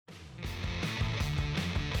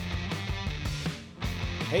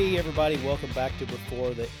Hey everybody, welcome back to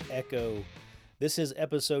Before the Echo. This is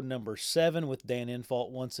episode number 7 with Dan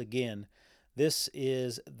Infalt once again. This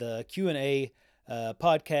is the Q&A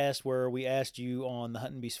podcast where we asked you on the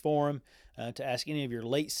Hunting Beast forum to ask any of your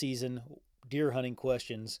late season deer hunting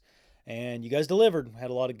questions. And you guys delivered. Had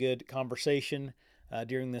a lot of good conversation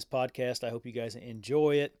during this podcast. I hope you guys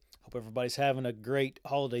enjoy it. Hope everybody's having a great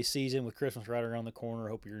holiday season with Christmas right around the corner.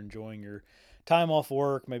 Hope you're enjoying your time off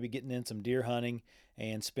work, maybe getting in some deer hunting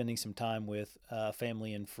and spending some time with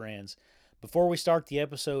family and friends. Before we start the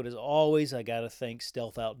episode, as always, I got to thank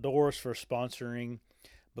Stealth Outdoors for sponsoring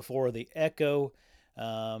Before the Echo.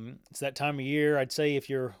 It's that time of year. I'd say if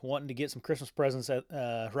you're wanting to get some Christmas presents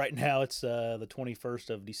right now, it's the 21st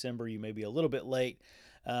of December. You may be a little bit late,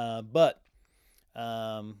 but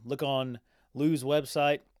look on Lou's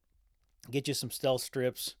website. Get you some stealth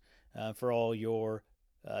strips for all your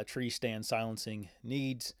tree stand silencing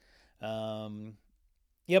needs.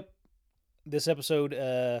 Yep, this episode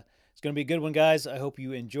is going to be a good one, guys. I hope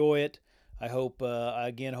you enjoy it. I hope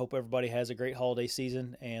everybody has a great holiday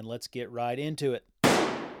season, and let's get right into it.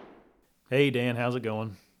 Hey, Dan, how's it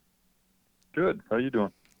going? Good. How you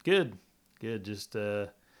doing? Good. Just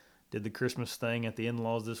did the Christmas thing at the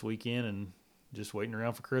in-laws this weekend, and just waiting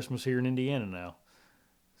around for Christmas here in Indiana now.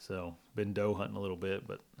 So, been doe hunting a little bit,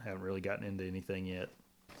 but haven't really gotten into anything yet.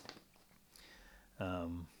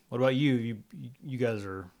 What about you? You guys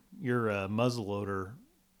your muzzleloader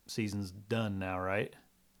season's done now, right?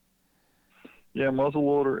 Yeah,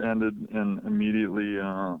 muzzleloader ended, and immediately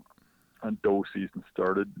a doe season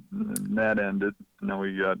started, and that ended. Now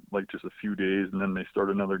we got like just a few days, and then they start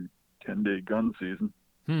another 10-day gun season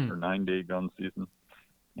or 9-day gun season,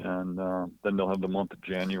 and then they'll have the month of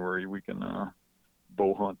January we can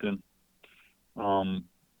bow hunt in.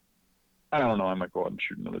 I don't know. I might go out and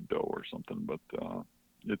shoot another doe or something, but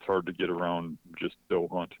it's hard to get around just doe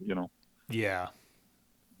hunt, you know. Yeah.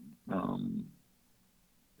 I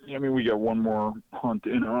mean, we got one more hunt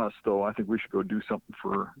in us, though. I think we should go do something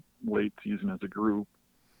for late season as a group.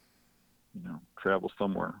 You know, travel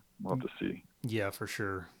somewhere. We'll have to see. Yeah, for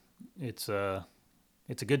sure. It's a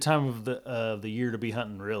good time of the year to be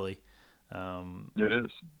hunting, really. It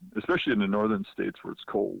is, especially in the northern states where it's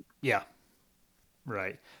cold. Yeah.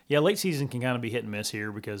 Right. Yeah, late season can kind of be hit and miss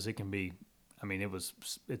here because it can be. I mean,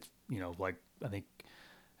 it's like I think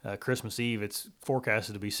Christmas Eve, it's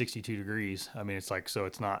forecasted to be 62 degrees. I mean, it's like, so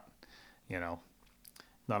it's not, not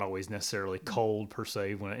always necessarily cold per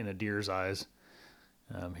se when in a deer's eyes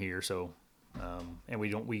here. So, and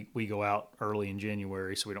we go out early in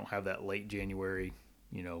January, so we don't have that late January,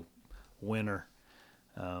 winter.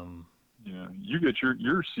 Yeah, you get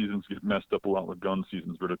your seasons get messed up a lot with gun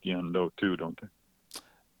seasons right at the end though too, don't they?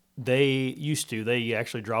 They used to. They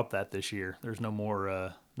actually dropped that this year. There's no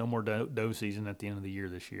more doe season at the end of the year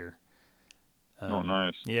this year. Oh,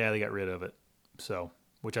 nice. Yeah, they got rid of it. So,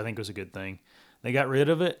 which I think was a good thing. They got rid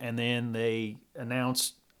of it, and then they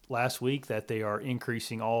announced last week that they are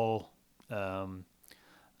increasing all,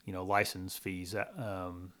 license fees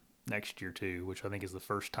next year too, which I think is the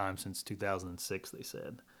first time since 2006. They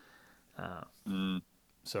said.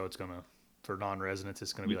 So it's gonna, for non-residents,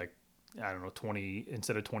 it's gonna be like, I don't know, 20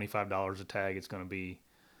 instead of $25 a tag, it's going to be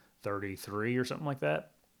 33 or something like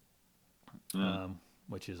that.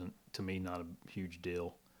 Which isn't, to me, not a huge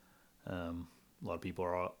deal. A lot of people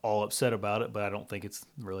are all upset about it, but I don't think it's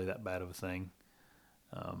really that bad of a thing.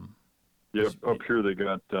 Yeah, up here they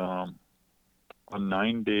got a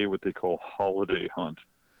 9-day what they call holiday hunt.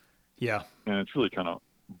 Yeah, and it's really kind of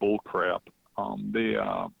bull crap.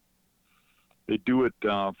 They do it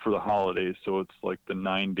for the holidays, so it's like the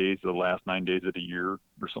the last 9 days of the year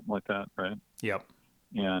or something like that, right? Yep.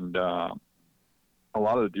 And a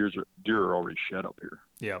lot of the deer are already shed up here.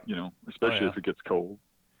 Yeah. Especially if it gets cold.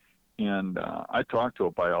 And I talked to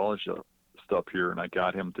a biologist up here, and I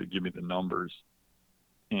got him to give me the numbers.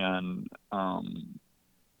 And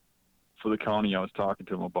for the county I was talking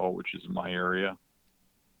to him about, which is my area,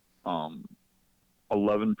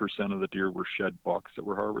 11% of the deer were shed bucks that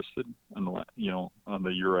were harvested on the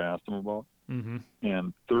year I asked them about. Mm-hmm.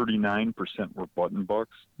 And 39% were button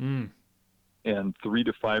bucks. And 3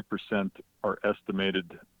 to 5% are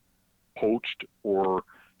estimated poached or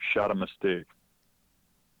shot a mistake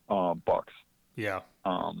bucks. Yeah.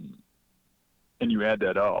 And you add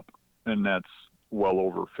that up, and that's well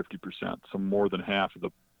over 50%. So more than half of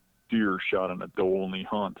the deer shot on a doe-only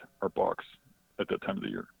hunt are bucks at that time of the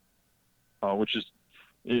year, which is,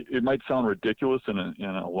 it might sound ridiculous and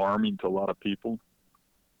alarming to a lot of people,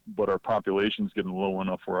 but our population's getting low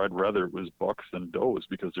enough where I'd rather it was bucks than does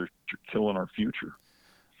because they're killing our future.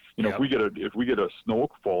 If we get a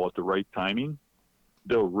snowfall at the right timing,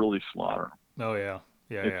 they'll really slaughter. Oh yeah,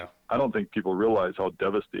 yeah. I don't think people realize how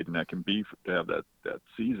devastating that can be to have that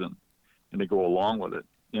season, and they go along with it.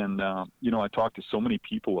 And I talk to so many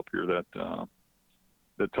people up here that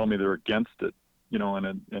tell me they're against it,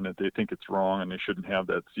 and that they think it's wrong and they shouldn't have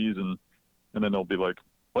that season. And then they'll be like,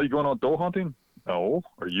 "Well, you going out doe hunting?" "No."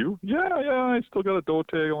 "Are you?" "Yeah, I still got a doe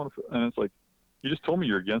tag on." And it's like, you just told me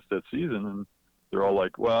you're against that season, and they're all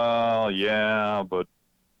like, "Well, yeah, but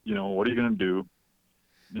what are you going to do?"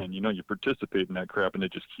 And you participate in that crap, and they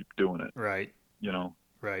just keep doing it. Right. You know,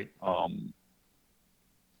 Right.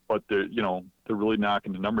 But they're really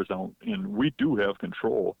knocking the numbers down, and we do have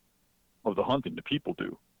control of the hunting. The people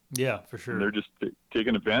do. Yeah, for sure. And they're just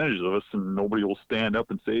taking advantage of us, and nobody will stand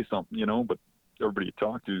up and say something, but everybody you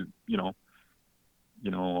talk to,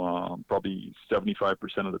 probably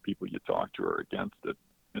 75% of the people you talk to are against it,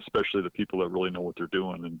 especially the people that really know what they're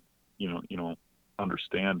doing and,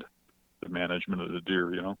 understand the management of the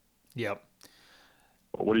deer, Yep.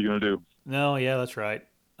 But what are you going to do? No, yeah, that's right.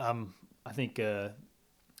 I think a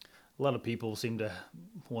lot of people seem to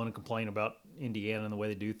want to complain about Indiana and the way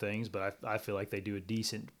they do things, but I feel like they do a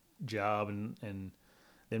decent job, and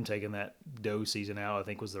them taking that doe season out, I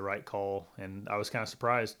think, was the right call. And I was kind of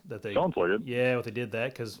surprised that they Sounds like it. Yeah, what they did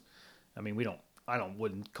that, because I mean,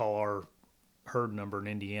 wouldn't call our herd number in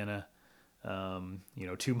Indiana,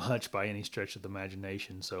 too much by any stretch of the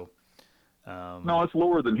imagination. So no, it's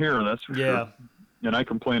lower than here, that's for yeah. sure. And I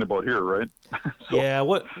complain about here, right? So. Yeah,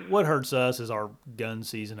 what hurts us is our gun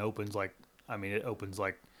season opens it opens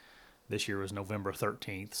like this year was November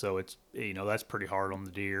 13th, so it's that's pretty hard on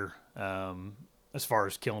the deer. As far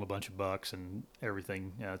as killing a bunch of bucks and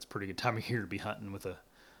everything, it's a pretty good time of year to be hunting with a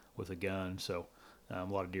gun. So a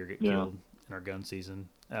lot of deer get killed in our gun season.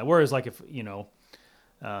 Whereas like if in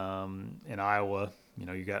Iowa,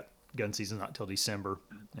 you got gun season not till December,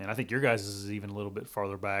 and I think your guys is even a little bit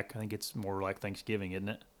farther back. I think it's more like Thanksgiving, isn't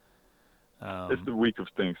it? It's the week of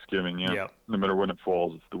Thanksgiving, yeah. Yep. No matter when it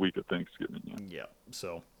falls, it's the week of Thanksgiving, yeah. Yeah.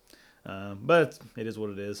 So, but it is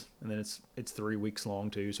what it is, and then it's 3 weeks long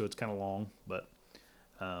too, so it's kind of long. But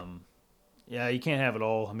yeah, you can't have it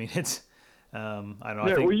all. I mean, it's I don't know. Yeah,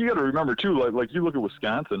 I think, well, you got to remember too, like you look at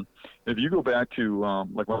Wisconsin. If you go back to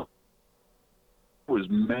like when it was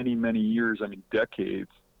many years, I mean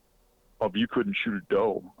decades of you couldn't shoot a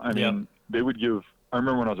doe. I mean, they would give. I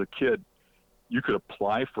remember when I was a kid, you could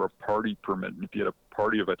apply for a party permit, and if you had a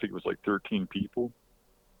party of, I think it was like 13 people.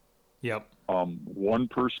 Yep. One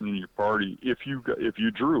person in your party, if you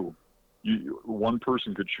drew, one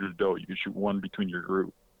person could shoot a doe. You could shoot one between your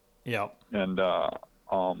group. Yep. And to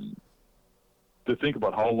think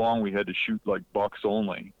about how long we had to shoot like bucks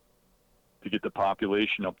only to get the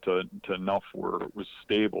population up to enough where it was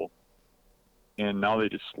stable. And now they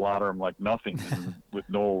just slaughter them like nothing and with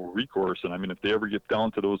no recourse. And I mean, if they ever get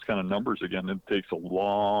down to those kind of numbers again, it takes a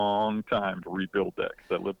long time to rebuild that,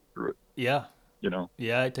 because I lived through it. Yeah.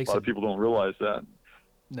 Yeah, it takes a lot of people don't realize that.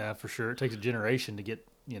 Yeah, for sure. It takes a generation to get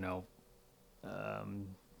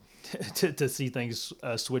to see things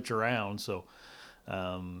switch around. So,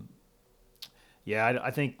 yeah, I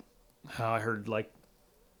think I heard like.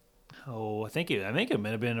 Oh, I think it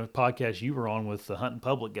might have been a podcast you were on with the Hunting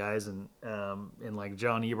Public guys, and like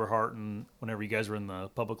John Eberhart, and whenever you guys were in the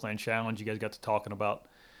Public Land Challenge, you guys got to talking about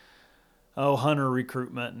hunter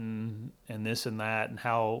recruitment and this and that, and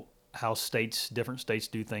how different states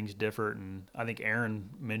do things different. And I think Aaron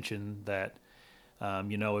mentioned that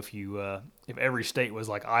if every state was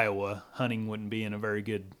like Iowa, hunting wouldn't be in a very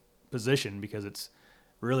good position, because it's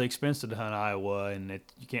really expensive to hunt Iowa, and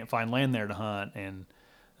you can't find land there to hunt, and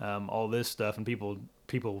all this stuff. And people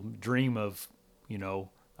dream of, I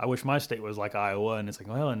wish my state was like Iowa, and it's like,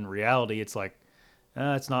 well, in reality, it's like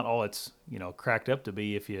it's not all it's cracked up to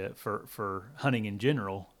be for hunting in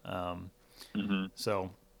general. So,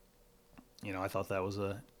 I thought that was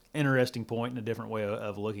a interesting point and a different way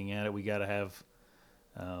of looking at it. We got to have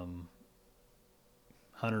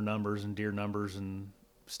hunter numbers and deer numbers in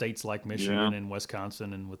states like Michigan and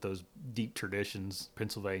Wisconsin, and with those deep traditions,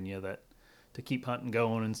 Pennsylvania, that to keep hunting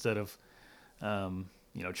going, instead of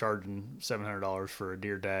charging $700 for a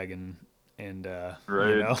deer tag and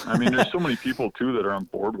right. I mean, there's so many people too that are on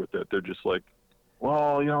board with it. They're just like,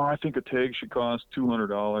 well, I think a tag should cost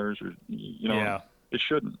 $200, or it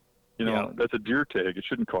shouldn't. That's a deer tag. It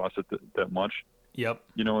shouldn't cost it that much. Yep.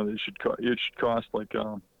 It should cost like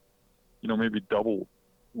maybe double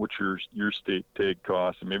what your state tag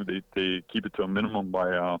costs, and maybe they keep it to a minimum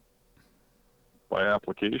by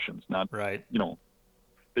applications, not right.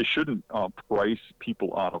 They shouldn't price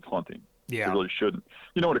people out of hunting. Yeah. They really shouldn't.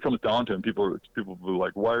 What it comes down to, and people will be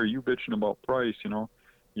like, why are you bitching about price?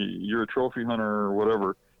 You're a trophy hunter or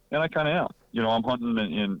whatever. And I kind of am. I'm hunting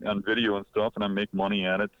on video and stuff, and I make money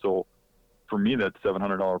at it. So for me, that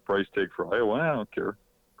 $700 price tag for Iowa, I don't care.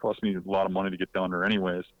 It costs me a lot of money to get down there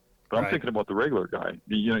anyways. But I'm Right. thinking about the regular guy.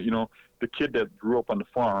 The kid that grew up on the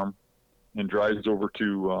farm and drives over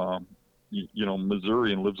to,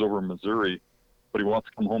 Missouri and lives over in Missouri, but he wants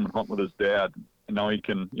to come home and hunt with his dad. And now he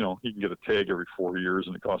can get a tag every 4 years,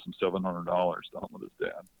 and it costs him $700 to hunt with his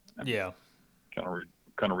dad. I mean, Yeah. kind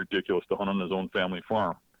of ridiculous to hunt on his own family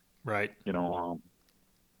farm. Right.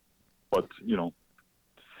 But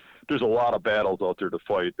there's a lot of battles out there to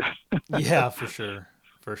fight. Yeah, for sure.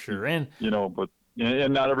 For sure. And But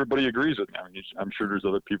and not everybody agrees with me. I mean, I'm sure there's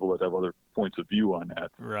other people that have other points of view on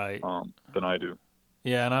that right. than I do.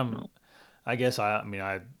 Yeah, and You know. I guess I mean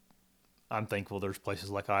I'm thankful there's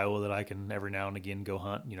places like Iowa that I can every now and again go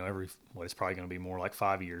hunt. It's probably going to be more like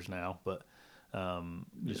 5 years now, but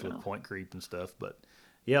just with point creep and stuff. But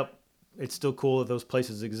yep, it's still cool that those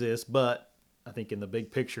places exist. But I think in the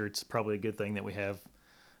big picture, it's probably a good thing that we have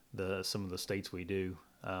some of the states we do.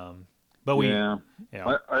 But Yeah.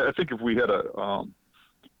 I think if we had a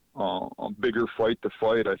bigger fight to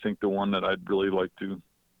fight, I think the one that I'd really like to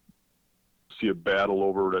see a battle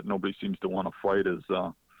over that nobody seems to want to fight is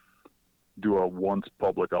do a once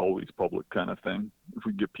public, always public kind of thing. If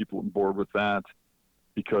we get people on board with that,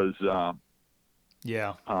 because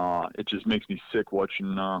it just makes me sick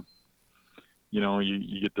watching.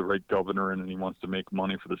 You get the right governor in and he wants to make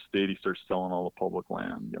money for the state. He starts selling all the public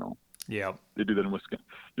land. Yeah. They do that in Wisconsin.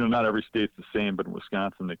 Not every state's the same, but in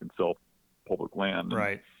Wisconsin they can sell public land.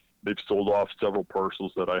 Right. They've sold off several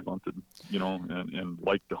parcels that I hunted, and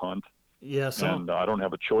like to hunt. Yeah. And I don't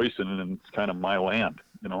have a choice in it, and it's kind of my land,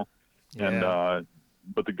 Yeah. And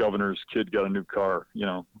but the governor's kid got a new car,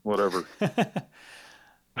 whatever.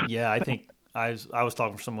 Yeah, I think I was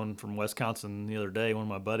talking to someone from Wisconsin the other day, one of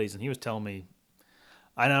my buddies, and he was telling me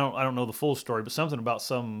I don't know the full story, but something about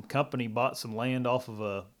some company bought some land off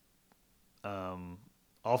of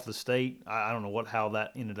off the state. I don't know how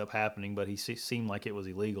that ended up happening, but he seemed like it was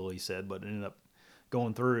illegal. He said, but it ended up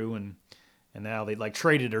going through, and now they like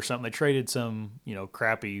traded or something. They traded some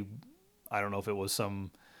crappy. I don't know if it was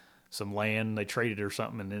some land they traded or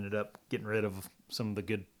something, and ended up getting rid of some of the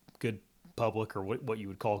good public, or what you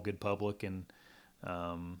would call good public, and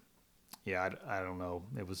I don't know.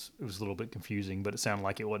 It was a little bit confusing, but it sounded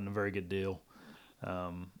like it wasn't a very good deal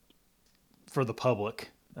for the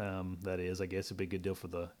public. That is, I guess, it'd be a good deal for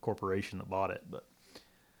the corporation that bought it. But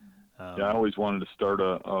I always wanted to start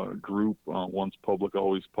a group, once public,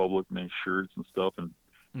 always public, make shirts and stuff, and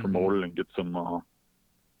promote it and get some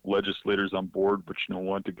legislators on board. But you know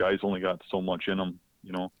what? The guys only got so much in them.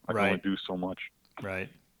 I can only do so much. Right.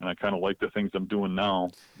 And I kind of like the things I'm doing now,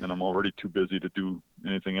 and I'm already too busy to do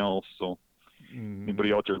anything else. So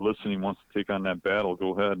anybody out there listening wants to take on that battle,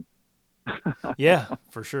 go ahead. Yeah,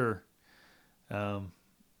 for sure.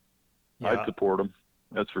 I'd support them.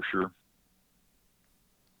 That's for sure.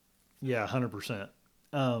 Yeah, 100%.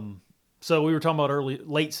 So we were talking about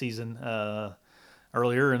late season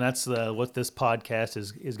earlier, and that's what this podcast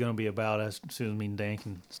is going to be about. As soon as me and Dan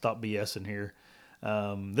can stop BSing here.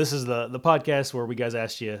 This is the podcast where we guys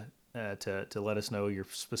asked you to let us know your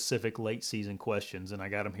specific late season questions, and I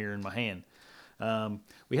got them here in my hand.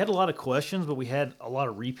 We had a lot of questions, but we had a lot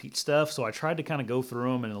of repeat stuff, so I tried to kind of go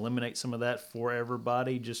through them and eliminate some of that for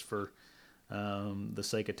everybody, just for the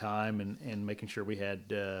sake of time and making sure we had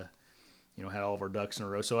had all of our ducks in a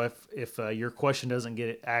row. So if your question doesn't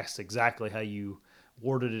get asked exactly how you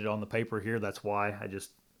worded it on the paper here, that's why. I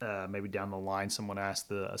just maybe down the line someone asked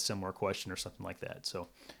a similar question or something like that. So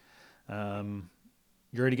you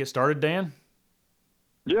ready to get started, Dan?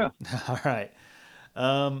 Yeah. All right.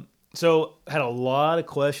 So had a lot of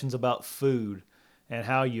questions about food and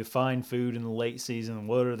how you find food in the late season and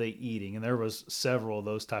what are they eating. And there was several of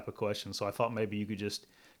those type of questions. So I thought maybe you could just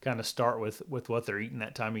kind of start with what they're eating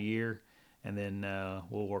that time of year, and then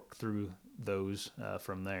we'll work through those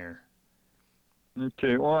from there.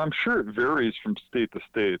 Okay. Well, I'm sure it varies from state to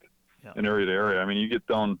state and area to area. I mean, you get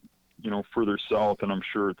down, further south, and I'm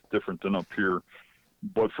sure it's different than up here.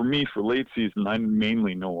 But for me, for late season, I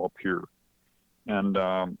mainly know up here. And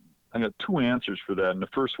I got two answers for that. And the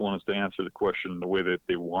first one is to answer the question the way that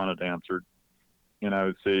they want it answered. And I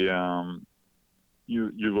would say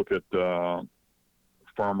you look at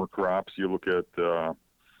farmer crops, you look at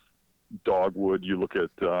dogwood, you look at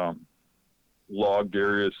logged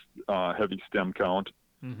areas, heavy stem count,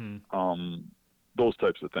 those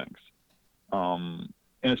types of things. And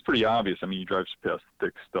it's pretty obvious. I mean, you drive past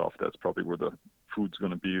thick stuff, that's probably where the food's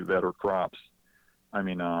going to be, that or crops. I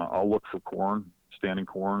mean, I'll look for corn, standing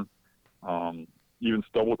corn, even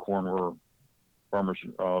stubble corn where farmers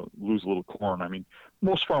lose a little corn. I mean,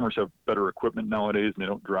 most farmers have better equipment nowadays and they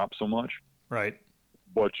don't drop so much. Right.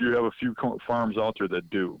 But you have a few farms out there that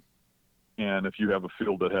do. And if you have a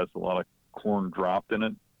field that has a lot of corn dropped in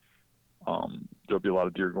it, there'll be a lot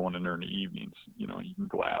of deer going in there in the evenings. You know, you can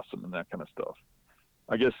glass them and that kind of stuff.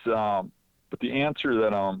 I guess, but the answer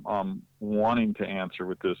that I'm wanting to answer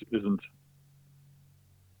with this isn't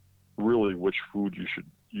really which food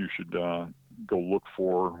you should go look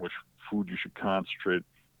for, which food you should concentrate.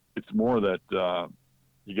 It's more that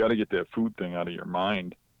you got to get that food thing out of your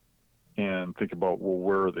mind and think about, well,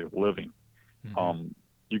 where are they living? Mm-hmm.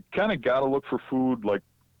 You kind of got to look for food like,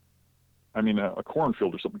 I mean, a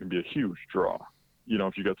cornfield or something can be a huge draw. You know,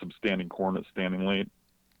 if you got some standing corn that's standing late,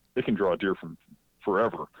 it can draw deer from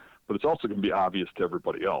forever, but it's also going to be obvious to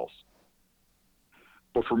everybody else.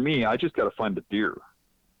 But for me, I just got to find the deer,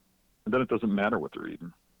 and then it doesn't matter what they're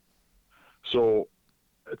eating. So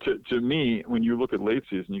to me, when you look at late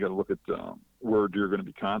season, you got to look at where deer are going to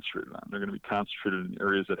be concentrated on. They're going to be concentrated in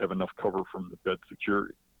areas that have enough cover from the bed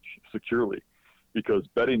securely, because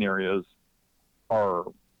bedding areas are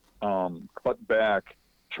cut back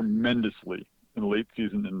tremendously in late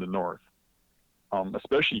season in the north.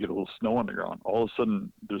 Especially you get a little snow on the ground. All of a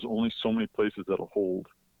sudden, there's only so many places that'll hold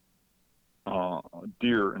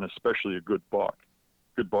deer, and especially a good buck.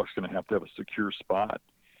 Good buck's going to have a secure spot,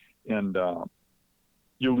 and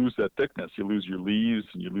you lose that thickness. You lose your leaves,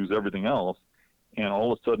 and you lose everything else, and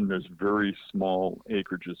all of a sudden, there's very small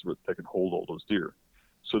acreages that can hold all those deer.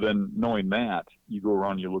 So then, knowing that, you go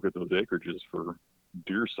around and you look at those acreages for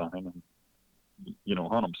deer sign, and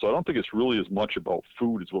hunt them. So I don't think it's really as much about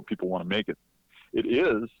food as what people want to make it. It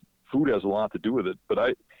is. Food has a lot to do with it, but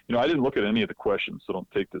I didn't look at any of the questions, so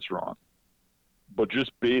don't take this wrong. But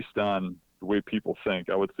just based on the way people think,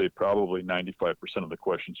 I would say probably 95% of the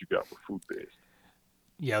questions you got were food-based.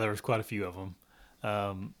 Yeah, there was quite a few of them.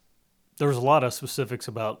 There was a lot of specifics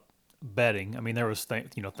about bedding. I mean, there was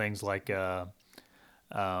things like, do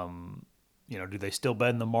they still bed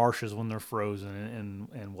in the marshes when they're frozen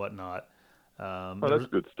and whatnot. That's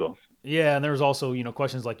good stuff. Yeah, and there's also,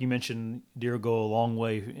 questions like you mentioned, deer go a long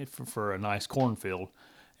way for a nice cornfield,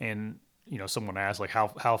 and someone asked like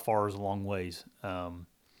how far is a long ways. I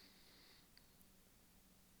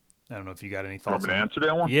don't know if you got any thoughts. Want me to answer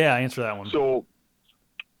that one? Yeah, answer that one.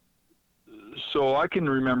 So I can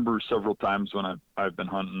remember several times when I've been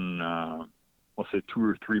hunting, let's say 2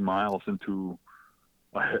 or 3 miles into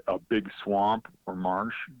a big swamp or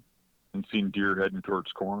marsh, and seeing deer heading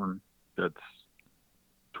towards corn that's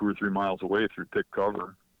 2 or 3 miles away through thick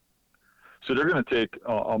cover. So they're going to take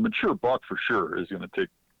a mature buck for sure is going to take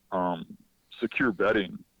secure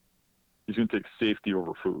bedding. He's going to take safety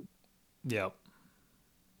over food. Yep.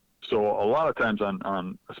 So a lot of times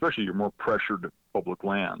on especially your more pressured public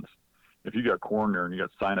lands, if you got corn there and you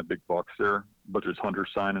got sign of big bucks there, but there's hunter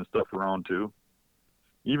sign and stuff around too,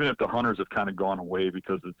 even if the hunters have kind of gone away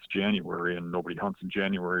because it's January and nobody hunts in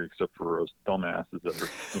January except for us dumbasses that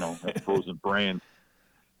are, have frozen brains.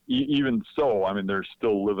 Even so, I mean, they're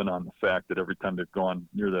still living on the fact that every time they've gone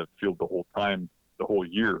near that field the whole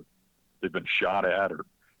year, they've been shot at or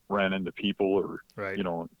ran into people or, right.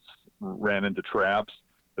 Ran into traps,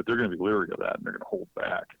 that they're going to be leery of that and they're going to hold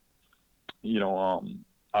back.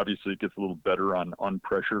 Obviously it gets a little better on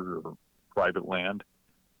unpressured or private land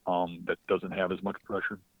that doesn't have as much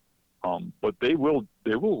pressure. But they will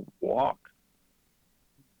walk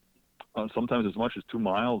sometimes as much as 2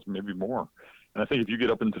 miles, maybe more. And I think if you get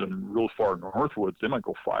up into the real far northwoods, they might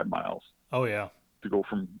go 5 miles. Oh yeah. To go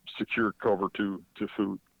from secure cover to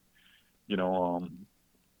food,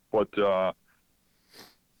 but the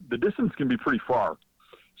distance can be pretty far.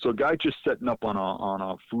 So a guy just setting up on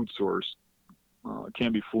a food source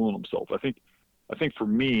can be fooling himself. I think for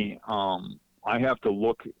me, I have to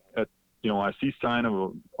look at, I see sign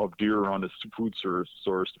of deer around this food source.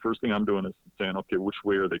 The first thing I'm doing is saying, okay, which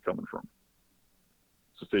way are they coming from?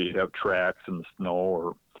 So say you have tracks in the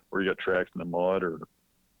snow or you got tracks in the mud, or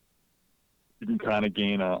you can kind of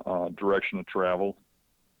gain a direction of travel,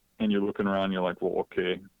 and you're looking around, you're like, well,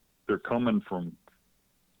 okay, they're coming from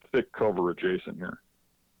thick cover adjacent here.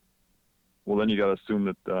 Well, then you got to assume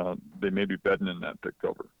that they may be bedding in that thick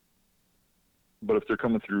cover. But if they're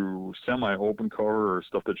coming through semi-open cover or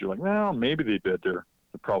stuff that you're like, well, maybe they bed there,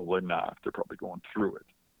 they're probably not. They're probably going through it.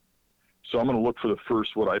 So I'm going to look for the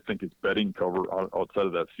first, what I think is bedding cover outside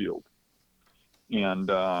of that field. And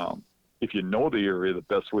if you know the area, the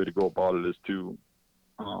best way to go about it is to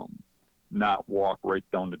not walk right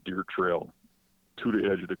down the deer trail to the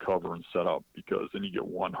edge of the cover and set up, because then you get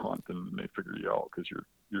one hunt and they figure you out because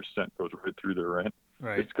your scent goes right through there, right?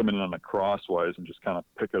 Right. It's coming in on a crosswise and just kind of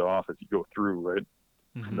pick it off as you go through, right?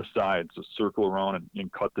 From the sides, so circle around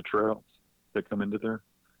and cut the trails that come into there.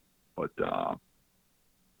 But does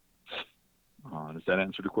that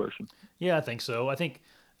answer the question? Yeah, I think so. I think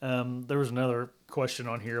there was another question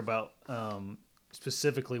on here about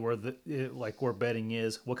specifically where where bedding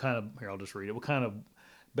is. What kind of here? I'll just read it. What kind of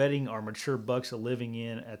bedding are mature bucks living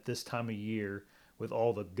in at this time of year with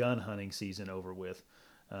all the gun hunting season over with?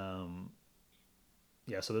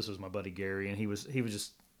 Yeah, so this was my buddy Gary, and he's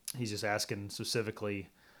just asking specifically,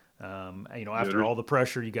 after all the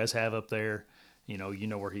pressure you guys have up there, you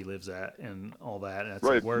know where he lives at and all that, and it's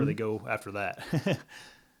right. like, where do they go after that?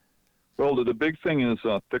 Well, the big thing is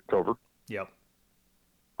thick cover. Yep.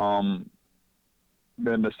 Then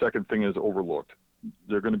the second thing is overlooked.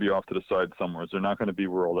 They're going to be off to the side somewhere. They're not going to be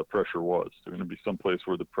where all that pressure was. They're going to be someplace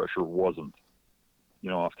where the pressure wasn't,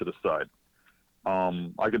 off to the side.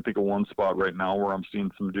 I can think of one spot right now where I'm seeing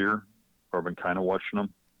some deer, or I've been kind of watching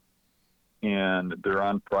them, and they're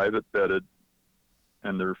on private bedded,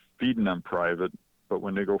 and they're feeding them private, but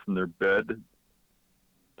when they go from their bed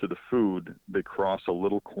to the food, they cross a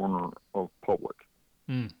little corner of public.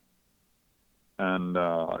 And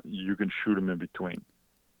you can shoot them in between.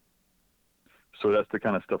 So that's the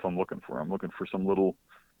kind of stuff I'm looking for. I'm looking for some little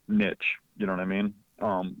niche, you know what I mean?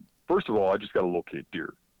 First of all, I just got to locate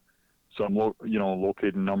deer. So I'm,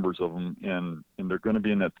 locating numbers of them, and they're going to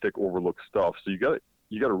be in that thick overlooked stuff. So you got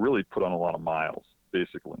to really put on a lot of miles,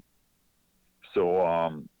 basically.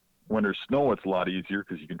 So when there's snow, it's a lot easier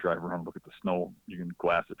because you can drive around and look at the snow. You can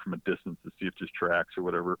glass it from a distance to see if there's tracks or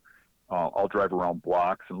whatever. I'll drive around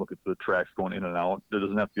blocks and look at the tracks going in and out. There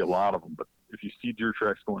doesn't have to be a lot of them, but if you see deer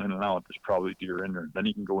tracks going in and out, there's probably deer in there. Then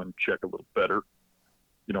you can go and check a little better,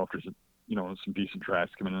 if there's, some decent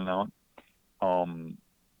tracks coming in and out.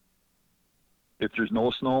 If there's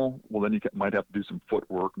no snow, well, then you might have to do some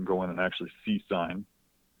footwork and go in and actually see sign,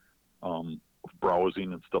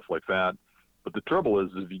 browsing and stuff like that. But the trouble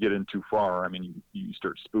is if you get in too far, I mean, you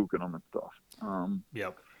start spooking them and stuff.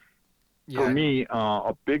 Yep. For me,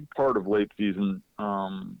 a big part of late season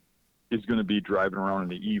is going to be driving around in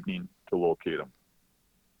the evening to locate them.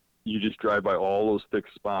 You just drive by all those thick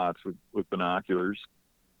spots with binoculars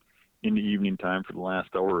in the evening time for the last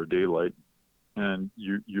hour of daylight, and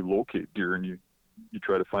you locate deer, and you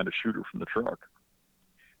try to find a shooter from the truck.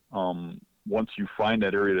 Once you find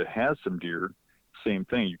that area that has some deer, same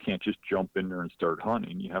thing. You can't just jump in there and start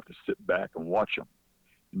hunting. You have to sit back and watch them.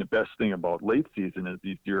 And the best thing about late season is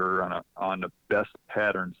these deer are on the best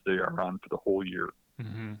patterns they are on for the whole year.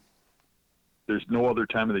 Mm-hmm. There's no other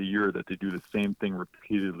time of the year that they do the same thing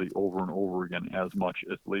repeatedly over and over again as much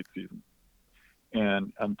as late season.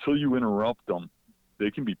 And until you interrupt them,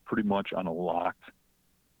 they can be pretty much on a locked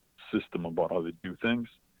system about how they do things.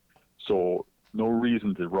 So no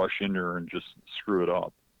reason to rush in there and just screw it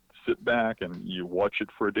up. Sit back and you watch it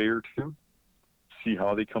for a day or two. See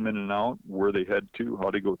how they come in and out, where they head to,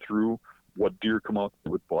 how they go through, what deer come out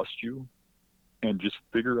that would bust you, and just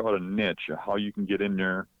figure out a niche of how you can get in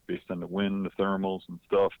there based on the wind, the thermals and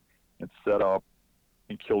stuff, and set up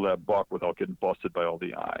and kill that buck without getting busted by all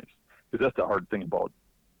the eyes. Because that's the hard thing about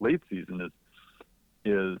late season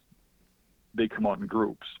is they come out in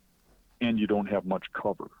groups and you don't have much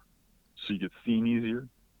cover. So you get seen easier.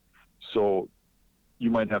 So you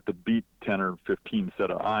might have to beat 10 or 15 set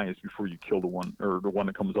of eyes before you kill the one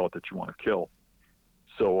that comes out that you want to kill.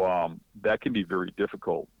 So that can be very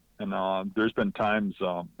difficult. And there's been times,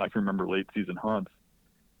 I can remember late season hunts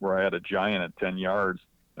where I had a giant at 10 yards.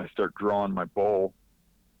 I start drawing my bow,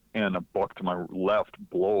 and a buck to my left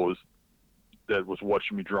blows that was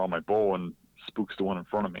watching me draw my bow and spooks the one in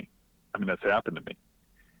front of me. I mean, that's happened to me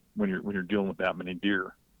when you're dealing with that many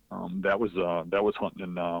deer. That was hunting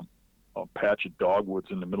in a patch of dogwoods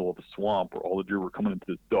in the middle of a swamp where all the deer were coming into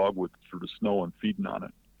this dogwood through the snow and feeding on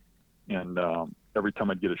it. And every time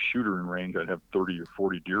I'd get a shooter in range, I'd have 30 or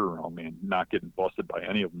 40 deer around me, and not getting busted by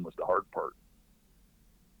any of them was the hard part.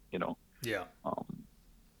 Yeah.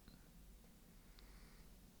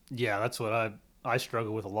 Yeah, that's what I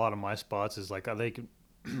struggle with a lot of my spots is like they can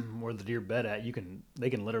where the deer bed at, they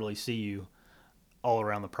can literally see you all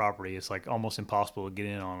around the property. It's like almost impossible to get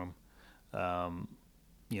in on them,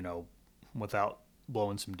 without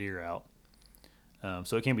blowing some deer out.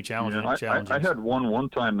 So it can be challenging. Yeah, I had one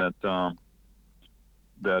time that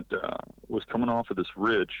was coming off of this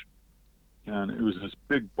ridge, and it was this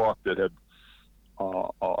big buck that had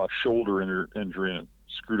a shoulder injury and it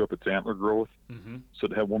screwed up its antler growth. Mm-hmm. So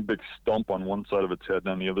it had one big stump on one side of its head, and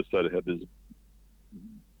on the other side it had this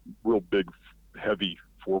real big, heavy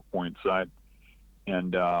 4-point side.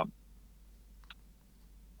 And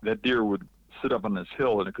that deer would sit up on this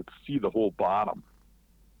hill and it could see the whole bottom.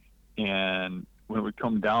 And when it would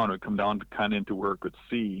come down to kind of into where it could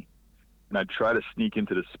see. And I'd try to sneak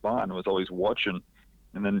into the spot and was always watching.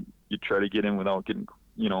 And then you'd try to get in without getting,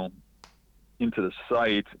 into the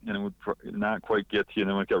site, and it would not quite get to you. And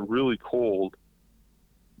then when it got really cold,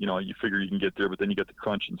 you figure you can get there, but then you get the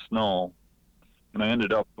crunch and snow. And I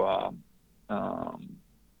ended up, I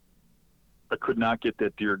could not get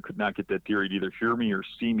that deer. He'd either hear me or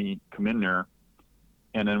see me come in there.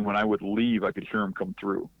 And then when I would leave, I could hear him come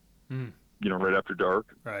through, right after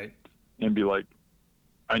dark. Right. And be like,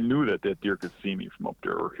 I knew that deer could see me from up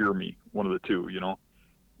there or hear me, one of the two,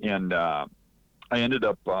 And I ended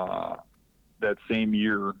up that same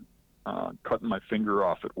year cutting my finger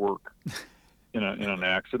off at work in an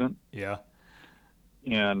accident. Yeah.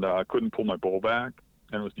 And I couldn't pull my bow back,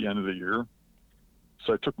 and it was the end of the year.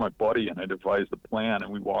 So I took my buddy and I devised a plan,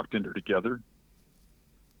 and we walked in there together.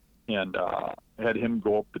 And I had him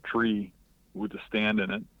go up the tree with a stand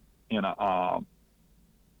in it, and I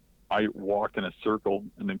walked in a circle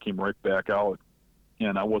and then came right back out.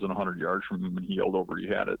 And I wasn't 100 yards from him, and he yelled over he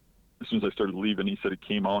had it. As soon as I started leaving, he said it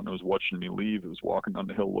came out and it was watching me leave. It was walking down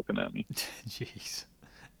the hill looking at me. Jeez.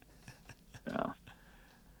 Yeah.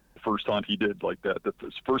 First hunt he did like that. That's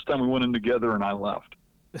the first time we went in together and I left.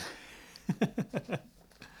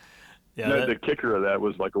 Yeah. The kicker of that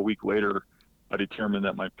was like a week later, I determined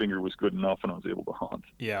that my finger was good enough and I was able to hunt.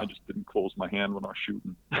 Yeah. I just didn't close my hand when I was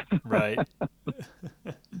shooting. Right.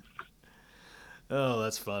 Oh,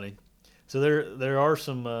 that's funny. So there are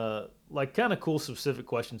some kind of cool specific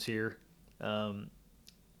questions here.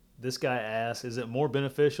 This guy asks, is it more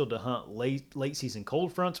beneficial to hunt late season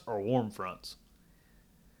cold fronts or warm fronts?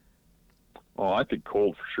 Oh, I think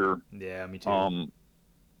cold for sure. Yeah, me too.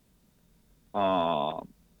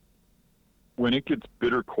 When it gets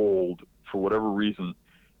bitter cold, for whatever reason,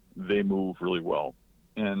 they move really well.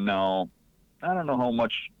 And now, I don't know how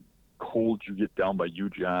much cold you get down by you,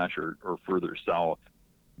 Josh, or further south.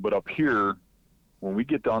 But up here, when we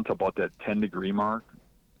get down to about that 10-degree mark,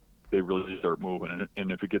 they really start moving.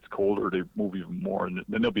 And if it gets colder, they move even more. And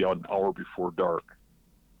then they'll be out an hour before dark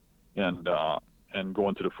and go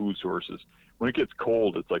into the food sources. When it gets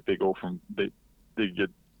cold, it's like they go from they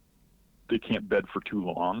can't bed for too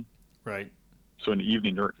long. Right. So in the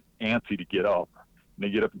evening, they're antsy to get up. And they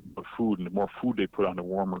get up with food, and the more food they put on, the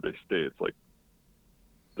warmer they stay. It's like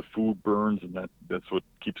the food burns, and that's what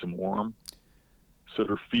keeps them warm. So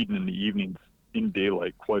they're feeding in the evenings in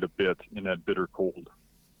daylight quite a bit in that bitter cold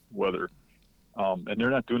weather. And they're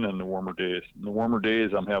not doing that in the warmer days. In the warmer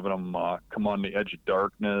days, I'm having them come on the edge of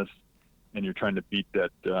darkness, and you're trying to beat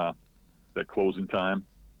that closing time.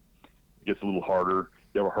 It gets a little harder.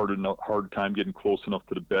 You have a hard time getting close enough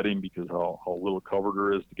to the bedding because how little cover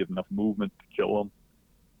there is to get enough movement to kill them.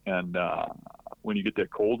 And when you get that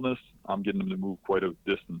coldness, I'm getting them to move quite a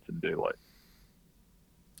distance in daylight.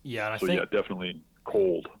 Yeah, and I think definitely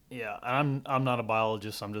cold. Yeah, I'm not a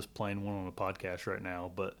biologist. I'm just playing one on a podcast right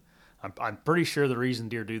now, but I'm pretty sure the reason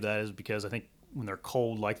deer do that is because I think when they're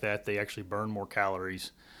cold like that, they actually burn more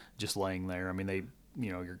calories just laying there. I mean,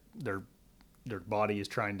 their body is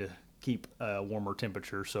trying to keep a warmer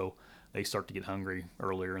temperature, so they start to get hungry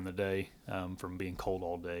earlier in the day from being cold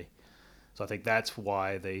all day. So I think that's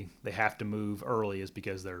why they have to move early, is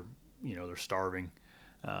because they're starving.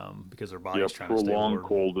 Because their body's trying to stay warm. Prolonged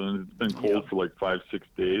cold, and it's been cold for like 5-6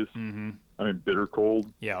 days. Mm-hmm. I mean, bitter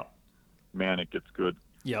cold. Yeah. Man, it gets good.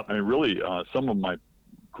 Yep. I mean, really, some of my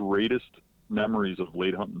greatest memories of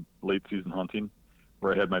late season hunting,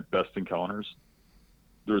 where I had my best encounters,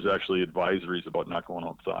 there was actually advisories about not going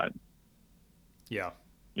outside. Yeah.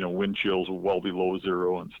 Wind chills well below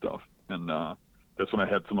zero and stuff, and that's when I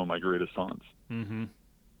had some of my greatest hunts. Mm-hmm.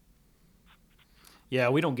 Yeah,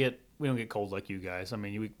 we don't get cold like you guys. I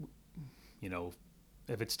mean,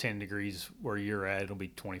 if it's 10 degrees where you're at, it'll be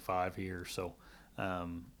 25 here. So,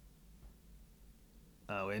 and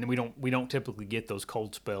we don't typically get those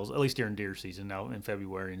cold spells, at least during deer season. Now in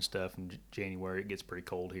February and stuff, and January it gets pretty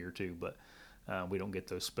cold here too. But we don't get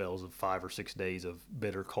those spells of 5 or 6 days of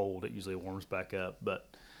bitter cold. It usually warms back up. But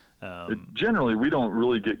generally, we don't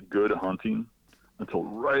really get good hunting until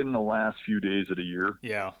right in the last few days of the year.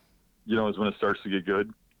 Yeah. Is when it starts to get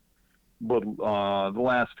good. But the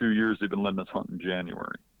last few years they've been letting us hunt in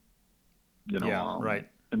January. Yeah, right.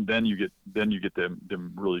 And then you get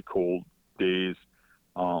them really cold days.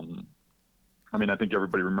 I mean, I think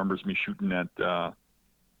everybody remembers me shooting that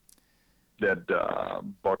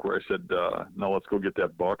buck where I said, "No, let's go get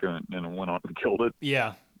that buck," and I went out and killed it.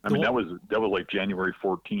 Yeah. I mean, that was like January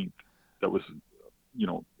 14th. That was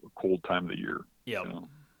a cold time of the year. Yep.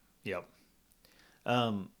 Yep.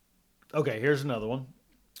 Okay, here's another one.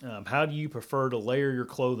 How do you prefer to layer your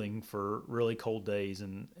clothing for really cold days,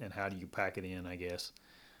 and how do you pack it in? I guess,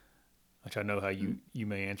 which I know how you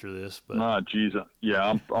may answer this, but Ah, geez,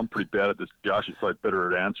 yeah, I'm pretty bad at this. Josh is probably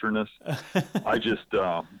better at answering this. I just,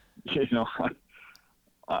 you know,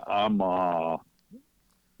 I'm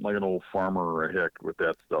like an old farmer or a hick with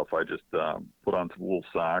that stuff. I just put on some wool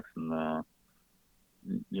socks and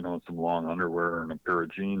some long underwear and a pair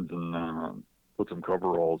of jeans and put some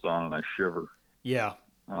coveralls on and I shiver. yeah,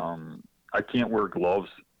 Um, I can't wear gloves.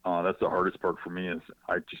 That's the hardest part for me is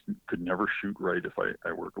I just could never shoot right if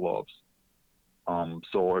I wear gloves.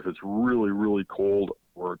 So if it's really, really cold,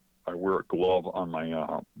 or I wear a glove on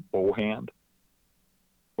my bow hand,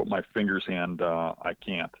 but my fingers hand, I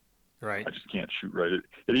can't. right. I just can't shoot right.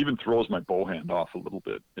 It even throws my bow hand off a little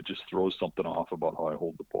bit. It just throws something off about how I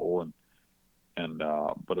hold the bow,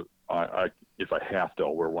 but if I have to,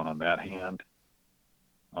 I'll wear one on that hand.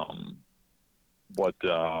 Um, but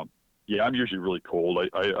yeah, I'm usually really cold.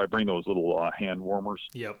 I bring those little hand warmers,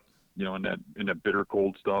 Yep. in that bitter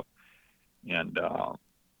cold stuff, and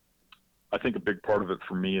I think a big part of it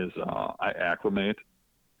for me is I acclimate,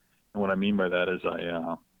 and what I mean by that is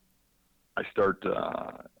I start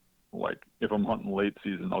like if I'm hunting late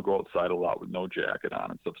season, I'll go outside a lot with no jacket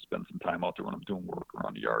on and stuff. Spend some time out there when I'm doing work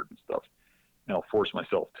around the yard and stuff, and I'll force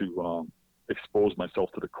myself to expose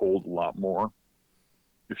myself to the cold a lot more.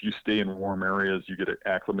 If you stay in warm areas, you get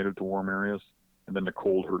acclimated to warm areas, and then the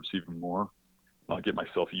cold hurts even more. I'll get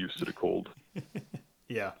myself used to the cold.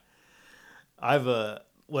 Yeah. I've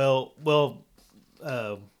well,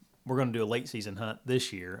 uh, we're going to do a late season hunt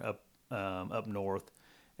this year up north,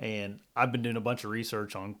 and I've been doing a bunch of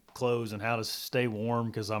research on clothes and how to stay warm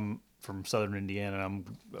because I'm from southern Indiana and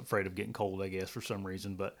I'm afraid of getting cold, I guess, for some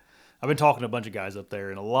reason. But I've been talking to a bunch of guys up there,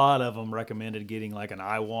 and a lot of them recommended getting like an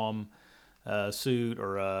IWAM suit,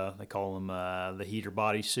 or they call them the heater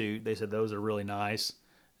body suit. They said those are really nice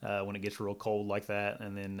when it gets real cold like that.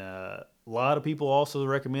 And then a lot of people also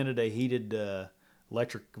recommended a heated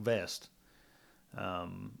electric vest,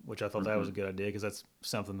 which I thought that was a Mm-hmm. good idea because that's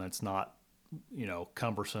something that's not,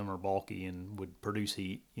 cumbersome or bulky and would produce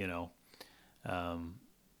heat. Um,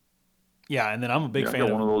 yeah, and then I'm a big Yeah, I fan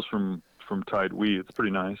got one of of those from Tide We. It's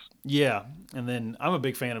pretty nice. yeah, and then I'm a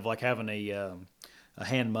big fan of like having a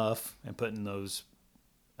hand muff and putting those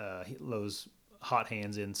hot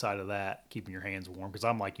hands inside of that, keeping your hands warm. Because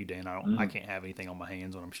I'm like you, Dan. I Mm-hmm. can't have anything on my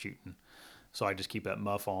hands when I'm shooting, so I just keep that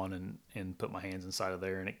muff on and put my hands inside of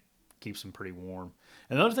there, and it keeps them pretty warm.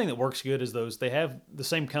 And another thing that works good is those they have the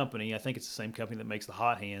same company. I think it's the same company that makes the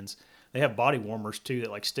hot hands. They have body warmers too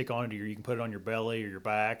that like stick onto your. You can put it on your belly or your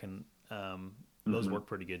back, and those Mm-hmm. work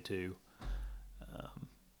pretty good too.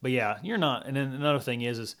 But yeah, you're not. And then another thing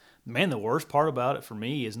is man, the worst part about it for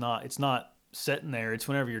me is not. It's not sitting there. It's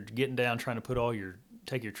whenever you're getting down trying to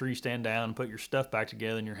take your tree stand down and put your stuff back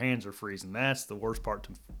together and your hands are freezing. That's the worst part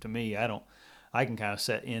to me. I can kind of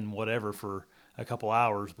set in whatever for a couple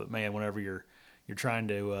hours, but man, whenever you're trying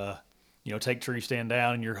to take tree stand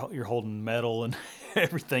down and you're holding metal and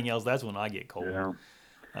everything else, that's when I get cold. Yeah,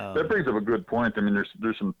 that Um, brings up a good point. I mean,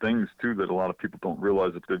 there's some things too that a lot of people don't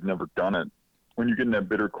realize if they've never done it. When you get in that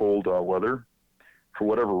bitter cold weather, for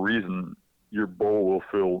whatever reason, your bow will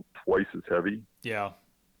feel twice as heavy. yeah,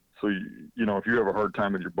 So if you have a hard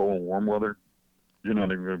time with your bow in warm weather, you're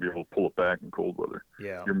not even going to be able to pull it back in cold weather.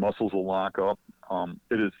 yeah, Your muscles will lock up.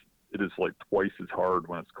 It is like twice as hard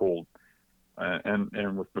when it's cold,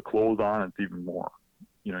 and with the clothes on, it's even more.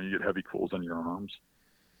 You get heavy clothes on your arms.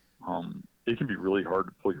 It can be really hard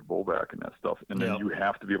to pull your bow back and that stuff, and then yep. you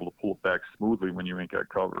have to be able to pull it back smoothly when you ain't got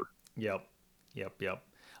cover. Yep, yep.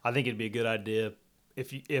 I think it'd be a good idea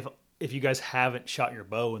if you guys haven't shot your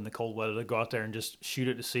bow in the cold weather to go out there and just shoot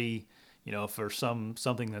it to see, if there's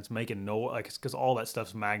something that's making no like because all that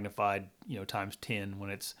stuff's magnified, times 10 when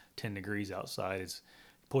it's 10 degrees outside. It's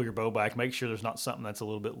pull your bow back, make sure there's not something that's a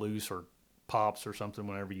little bit loose or pops or something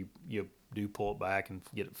whenever you do pull it back and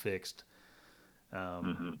get it fixed.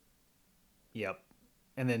 Um, Hmm. Yep.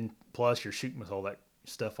 And then plus you're shooting with all that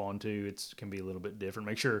stuff on too. It's can be a little bit different.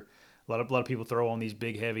 Make sure a lot of people throw on these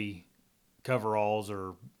big heavy coveralls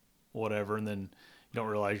or whatever, and then you don't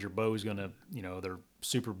realize your bow's gonna they're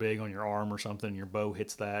super big on your arm or something. Your bow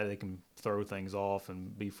hits that, they can throw things off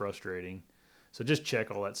and be frustrating. So just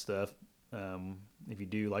check all that stuff. If you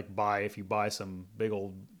do if you buy some big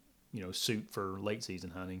old suit for late season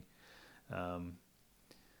hunting, um,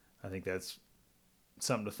 I think that's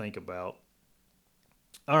something to think about.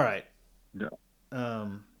 All right. Yeah.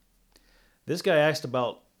 Um, this guy asked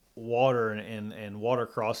about water and water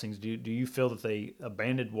crossings. Do you feel that they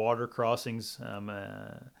abandoned water crossings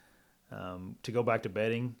to go back to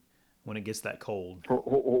bedding? when it gets that cold.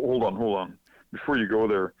 Hold on. Before you go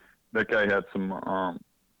there, that guy had some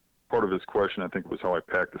part of his question, I think, was how I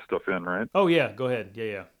packed the stuff in, right? Oh yeah, go ahead.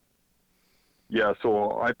 Yeah. Yeah,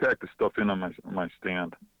 so I packed the stuff in on my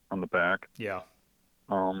stand on the back. Yeah.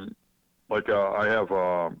 I have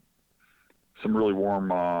some really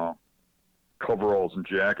warm coveralls and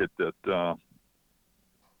jacket that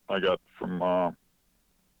I got from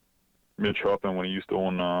Mitch Huffman when he used to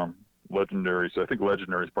own Legendary. So I think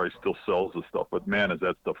Legendary probably still sells this stuff, but man, is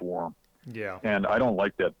that stuff warm. Yeah. And I don't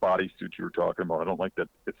like that bodysuit you were talking about. I don't like that.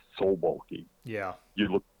 It's so bulky. Yeah. You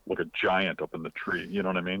look like a giant up in the tree. You know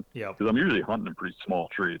what I mean? Yeah. Because I'm usually hunting in pretty small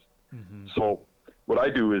trees. Mm-hmm. So what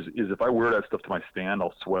I do is if I wear that stuff to my stand,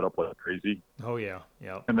 I'll sweat up like crazy. Oh yeah.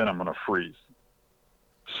 Yeah. And then I'm gonna freeze.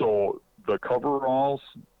 So the coveralls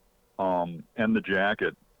and the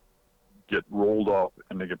jacket get rolled up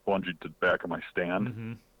and they get bungeed to the back of my stand.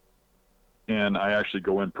 Mm-hmm. And I actually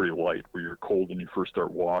go in pretty light where you're cold when you first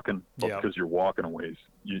start walking. But Yeah. because you're walking a ways,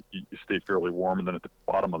 you stay fairly warm. And then at the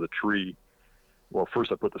bottom of the tree, well,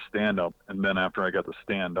 first I put the stand up. And then after I got the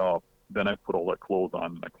stand up, then I put all that clothes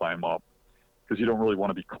on and I climb up. Because you don't really want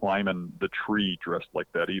to be climbing the tree dressed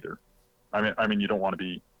like that either. I mean, you don't want to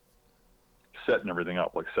be setting everything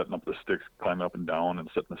up, like setting up the sticks, climbing up and down, and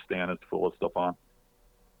setting the stand to put all that stuff on.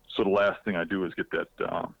 So the last thing I do is get that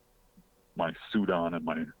my suit on and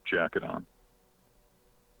my jacket on.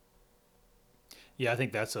 Yeah, I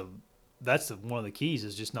think that's one of the keys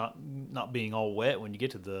is just not being all wet when you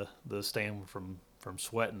get to the stand from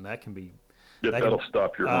sweating. That can be. Yeah, that'll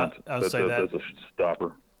stop your hunt. I'll say that. That's a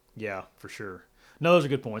stopper. Yeah, for sure. No, those are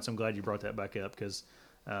good points. I'm glad you brought that back up because,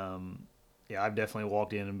 yeah, I've definitely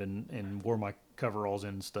walked in and wore my coveralls in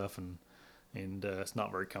and stuff, and it's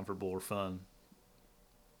not very comfortable or fun.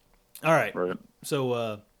 All right. Right.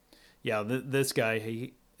 So, yeah, this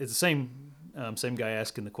guy, it's the same guy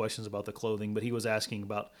asking the questions about the clothing, but he was asking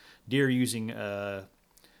about deer using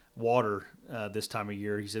water this time of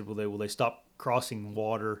year. He said, will they stop crossing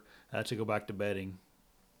water to go back to bedding?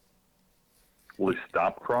 Will they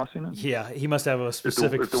stop crossing it? Yeah, he must have a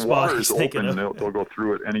specific if the spot water he's is thinking open, of. they'll go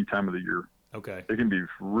through it any time of the year. Okay. It can be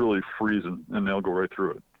really freezing, and they'll go right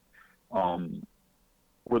through it.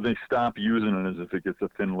 Where they stop using it is if it gets a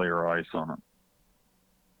thin layer of ice on it.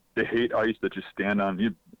 They hate ice that you stand on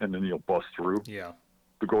and then you'll bust through. Yeah.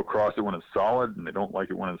 To go across it when it's solid, and they don't like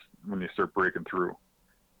it when you start breaking through.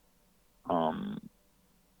 So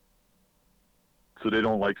they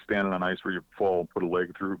don't like standing on ice where you fall and put a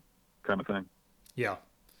leg through, kind of thing. Yeah.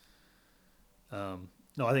 No,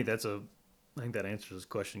 I think that answers his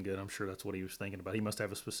question good. I'm sure that's what he was thinking about. He must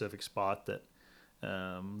have a specific spot that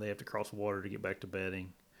they have to cross water to get back to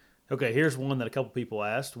bedding. Okay, here's one that a couple people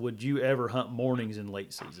asked. Would you ever hunt mornings in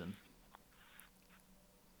late season?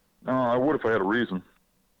 I would if I had a reason.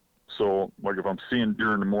 So, like if I'm seeing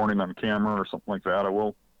deer in the morning on camera or something like that, I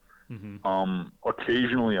will. Mm-hmm.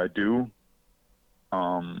 Occasionally I do,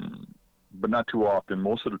 but not too often.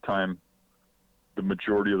 Most of the time, the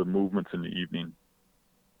majority of the movement's in the evening.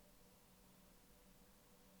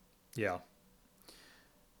 Yeah.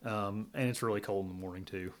 And it's really cold in the morning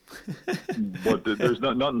too. But there's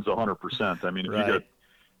nothing's 100%. I mean, if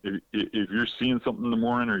if you're seeing something in the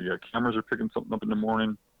morning, or your cameras are picking something up in the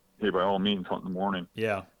morning, hey, by all means, hunt in the morning.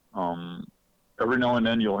 Yeah. Every now and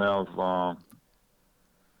then you'll have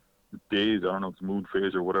days, I don't know if it's moon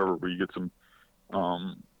phase or whatever, where you get some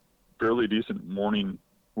fairly decent morning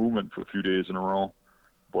movement for a few days in a row.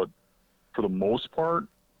 But for the most part,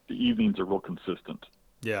 the evenings are real consistent.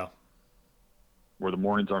 Yeah. Where the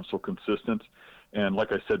mornings aren't so consistent. And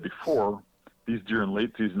like I said before, these deer in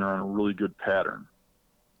late season are on a really good pattern.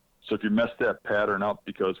 So if you mess that pattern up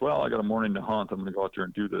because, well, I got a morning to hunt, I'm going to go out there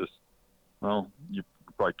and do this, well, you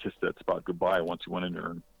probably kissed that spot goodbye once you went in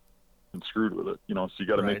there and screwed with it. So you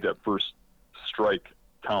got to make that first strike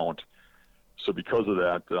count. So because of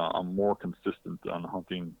that, I'm more consistent on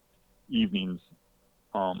hunting evenings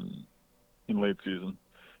in late season.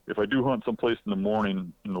 If I do hunt someplace in the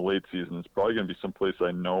morning in the late season, it's probably going to be someplace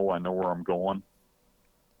I know where I'm going,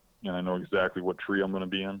 and I know exactly what tree I'm going to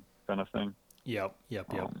be in, kind of thing. Yep.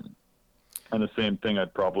 And the same thing,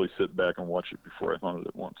 I'd probably sit back and watch it before I hunted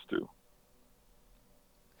it once too.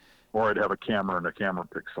 Or I'd have a camera and the camera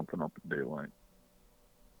picks something up in daylight.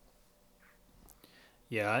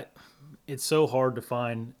 Yeah, it's so hard to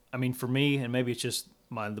find. I mean, for me, and maybe it's just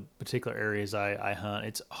the particular areas I hunt,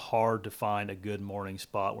 it's hard to find a good morning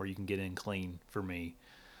spot where you can get in clean for me.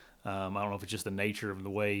 I don't know if it's just the nature of the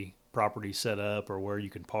way property's set up or where you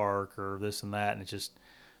can park or this and that. And it's just,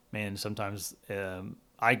 man, sometimes I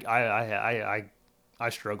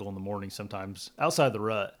struggle in the morning sometimes outside the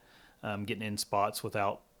rut, getting in spots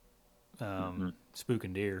without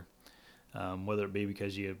spooking deer, whether it be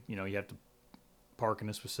because you have to park in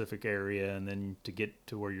a specific area, and then to get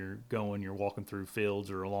to where you're going, you're walking through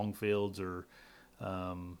fields or along fields, or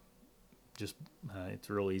just it's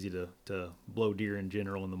real easy to blow deer in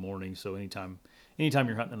general in the morning. So anytime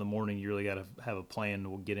you're hunting in the morning, you really got to have a plan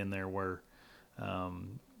to get in there where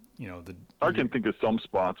I can think of some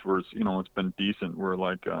spots where it's been decent, where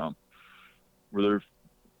like where they're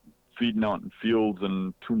feeding out in fields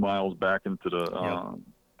and 2 miles back into the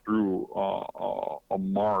through a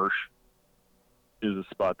marsh is a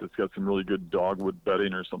spot that's got some really good dogwood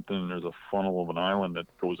bedding or something, and there's a funnel of an island that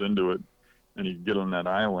goes into it, and you get on that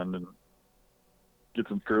island and get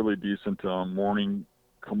some fairly decent morning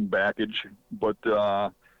come backage. But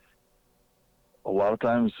a lot of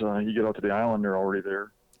times you get out to the island, they're already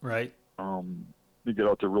there. Right. You get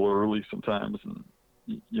out there real early sometimes, and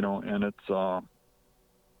and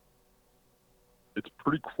it's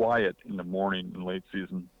pretty quiet in the morning in late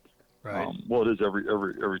season. Right. Well, it is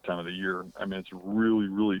every time of the year. I mean, it's really,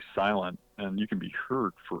 really silent, and you can be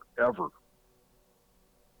heard forever.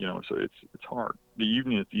 So it's hard. The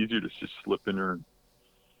evening, it's easier to just slip in there and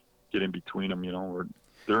get in between them. Where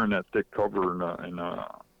they're in that thick cover,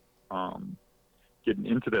 and getting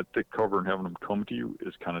into that thick cover and having them come to you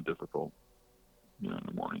is kind of difficult. In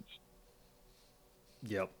the mornings.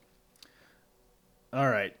 Yep. All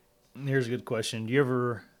right. Here's a good question. Do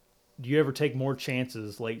you ever take more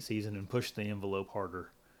chances late season and push the envelope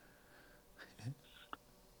harder?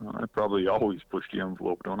 I probably always push the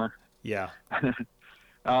envelope, don't I? Yeah.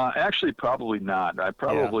 Actually, probably not. I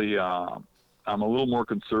probably I'm a little more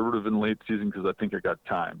conservative in late season because I think I got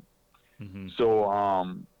time. Mm-hmm.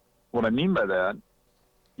 So what I mean by that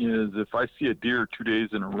is if I see a deer 2 days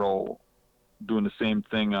in a row doing the same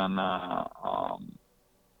thing on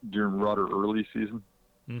during rut or early season,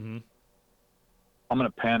 mm-hmm. I'm going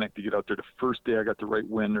to panic to get out there the first day I got the right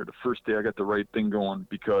wind or the first day I got the right thing going,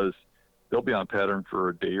 because they'll be on pattern for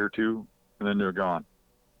a day or two, and then they're gone.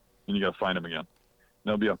 And you got to find them again. And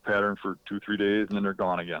they'll be on pattern for 2-3 days, and then they're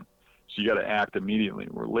gone again. So you got to act immediately.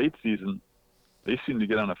 Where late season, they seem to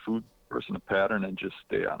get on a food source and a pattern and just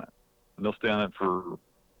stay on it. And they'll stay on it for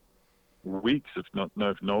weeks if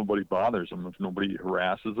nobody bothers them, if nobody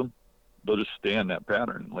harasses them. They'll just stay in that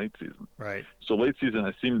pattern in late season. Right. So late season,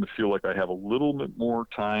 I seem to feel like I have a little bit more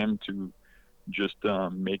time to just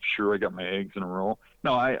make sure I got my eggs in a row.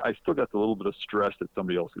 Now, I still got the little bit of stress that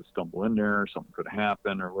somebody else could stumble in there, something could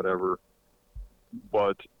happen or whatever.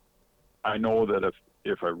 But I know that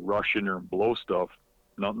if I rush in there and blow stuff,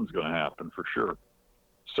 nothing's going to happen for sure.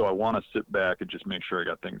 So I want to sit back and just make sure I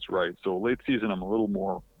got things right. So late season, I'm a little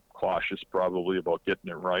more cautious probably about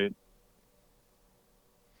getting it right.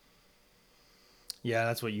 Yeah,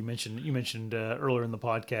 that's what you mentioned. You mentioned earlier in the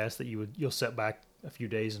podcast that you'll set back a few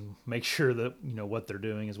days and make sure that what they're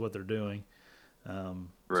doing is what they're doing. Right.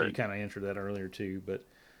 So you kind of answered that earlier too. But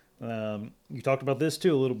you talked about this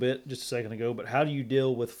too a little bit just a second ago. But how do you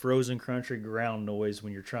deal with frozen country ground noise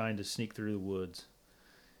when you're trying to sneak through the woods?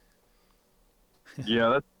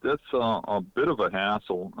 Yeah, that's a bit of a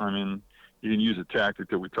hassle. I mean, you can use a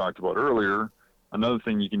tactic that we talked about earlier. Another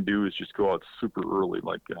thing you can do is just go out super early,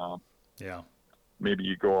 like maybe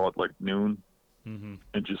you go out like noon, mm-hmm.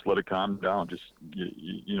 and just let it calm down. Just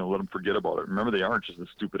let them forget about it. Remember, they aren't just a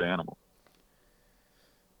stupid animal.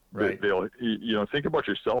 Right. They'll think about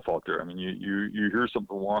yourself out there. I mean, you hear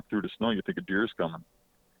something walk through the snow, you think a deer's coming.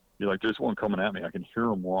 You're like, there's one coming at me. I can hear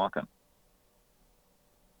him walking.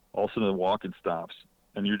 All of a sudden, the walking stops,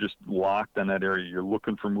 and you're just locked in that area. You're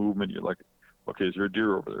looking for movement. You're like, okay, is there a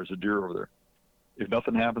deer over there? There's a deer over there. If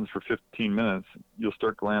nothing happens for 15 minutes, you'll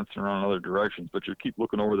start glancing around in other directions, but you'll keep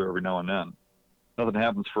looking over there every now and then. Nothing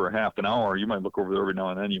happens for a half an hour. You might look over there every now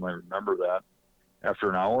and then. You might remember that. After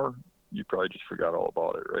an hour, you probably just forgot all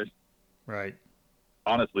about it, right? Right.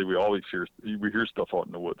 Honestly, we hear stuff out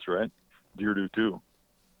in the woods, right? Deer do too.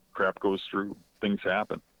 Crap goes through. Things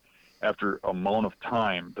happen. After a amount of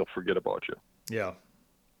time, they'll forget about you. Yeah.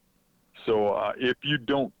 So if you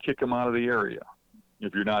don't kick them out of the area,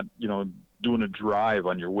 if you're not, doing a drive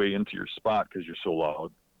on your way into your spot because you're so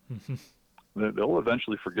loud, they'll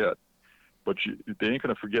eventually forget. But they ain't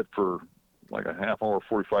going to forget for like a half hour,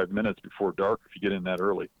 45 minutes before dark if you get in that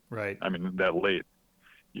early. Right. I mean, that late.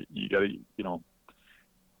 You got to,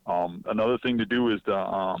 another thing to do is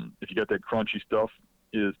if you got that crunchy stuff,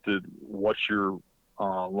 is to watch your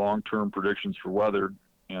long-term predictions for weather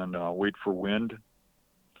and wait for wind.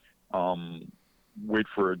 Wait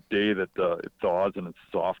for a day that it thaws and it's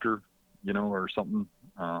softer, or something.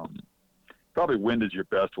 Probably wind is your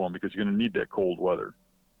best one because you're going to need that cold weather.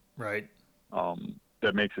 Right.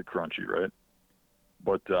 That makes it crunchy, right?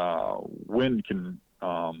 But wind can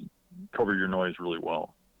cover your noise really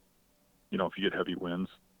well, if you get heavy winds.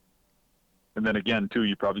 And then again, too,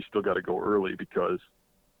 you probably still got to go early because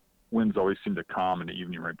winds always seem to calm in the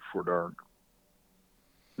evening right before dark.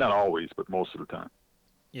 Not always, but most of the time.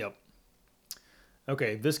 Yep.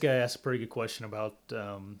 Okay, this guy asked a pretty good question about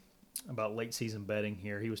late season bedding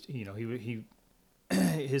here. He was, he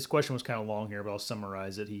his question was kind of long here, but I'll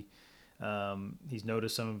summarize it. He's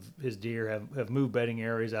noticed some of his deer have moved bedding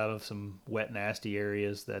areas out of some wet, nasty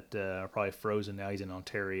areas that are probably frozen now. He's in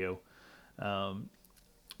Ontario.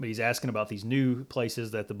 But he's asking about these new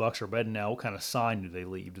places that the bucks are bedding now. What kind of sign do they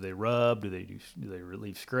leave? Do they rub? Do they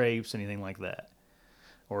leave scrapes? Anything like that?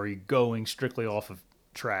 Or are you going strictly off of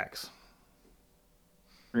tracks?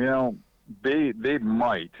 They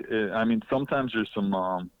might. I mean, sometimes there's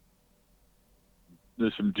some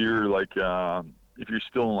deer, like if you're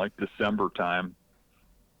still in like December time,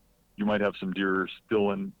 you might have some deer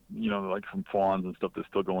still in, like some fawns and stuff that's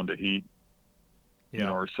still going to heat,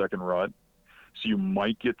 or second rut. So you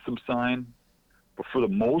might get some sign, but for the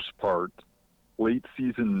most part, late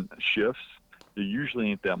season shifts, there usually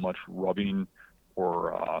ain't that much rubbing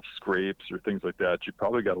or scrapes or things like that. You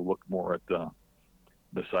probably got to look more at the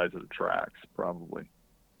size of the tracks, probably.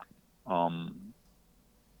 I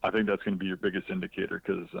think that's going to be your biggest indicator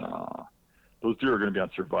because those deer are going to be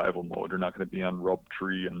on survival mode. They're not going to be on rub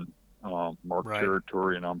tree and mark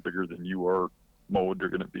territory and I'm bigger than you are mode. They're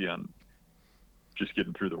going to be on just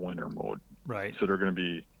getting through the winter mode. Right. So they're going to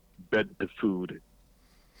be bed to food.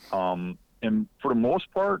 And for the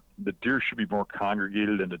most part, the deer should be more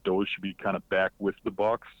congregated and the does should be kind of back with the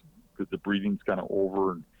bucks because the breeding's kind of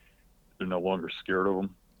over and they're no longer scared of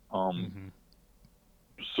them.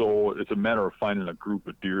 So it's a matter of finding a group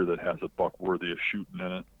of deer that has a buck worthy of shooting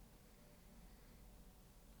in it.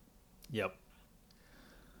 Yep.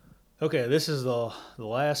 Okay, this is the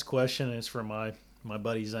last question. It's from my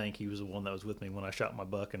buddy Zank. He was the one that was with me when I shot my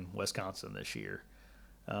buck in Wisconsin this year.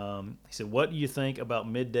 He said, what do you think about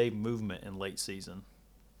midday movement in late season?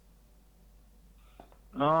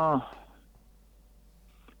 I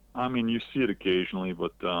mean, you see it occasionally,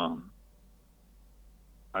 but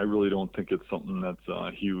I really don't think it's something that's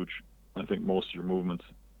huge. I think most of your movements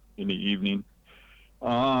in the evening.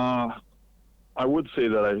 I would say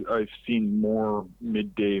that I've seen more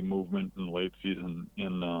midday movement in late season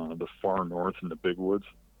in the far north in the big woods.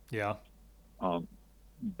 Yeah.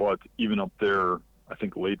 But even up there, I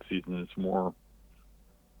think late season is more,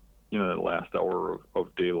 that last hour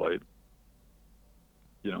of daylight.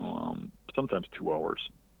 Sometimes 2 hours.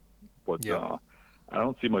 But I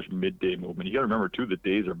don't see much midday movement. You got to remember, too, the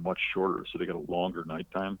days are much shorter, so they got a longer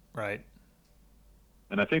nighttime. Right.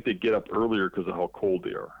 And I think they get up earlier because of how cold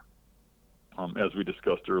they are, as we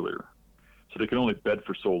discussed earlier. So they can only bed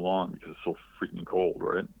for so long because it's so freaking cold,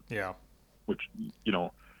 right? Yeah. Which,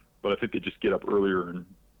 but I think they just get up earlier and,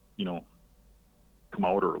 come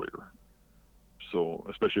out earlier. So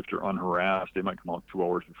especially if they're unharassed, they might come out 2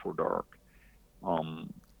 hours before dark.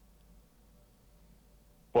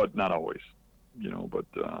 But not always. But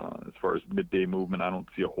as far as midday movement, I don't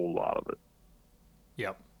see a whole lot of it.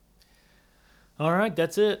 Yep. All right,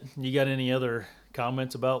 that's it. You got any other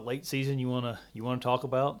comments about late season you wanna talk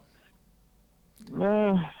about?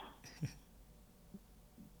 Nothing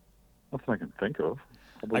I can think of.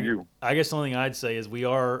 How about you? I guess the only thing I'd say is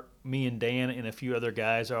me and Dan and a few other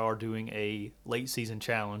guys are doing a late season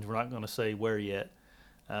challenge. We're not going to say where yet,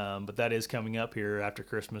 but that is coming up here after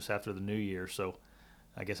Christmas, after the New Year. So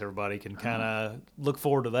I guess everybody can kind of look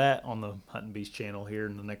forward to that on the Hunting Beast channel here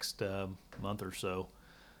in the next month or so.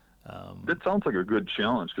 It sounds like a good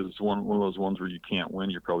challenge because it's one of those ones where you can't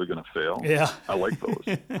win. You're probably going to fail. Yeah. I like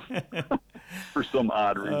those for some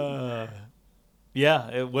odd reason.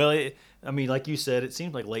 Like you said, it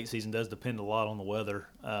seems like late season does depend a lot on the weather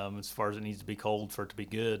as far as it needs to be cold for it to be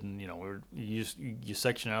good. And, you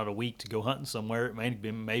section out a week to go hunting somewhere. It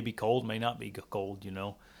may be cold, may not be cold,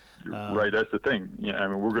 You're right. That's the thing. Yeah, I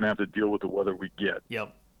mean, we're going to have to deal with the weather we get.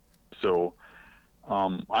 Yep. So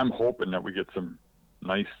I'm hoping that we get some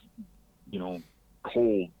nice,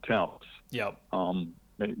 cold temps. Yep.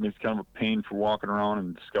 It's kind of a pain for walking around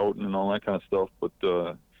and scouting and all that kind of stuff, but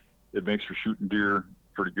it makes for shooting deer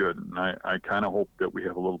pretty good. And I kind of hope that we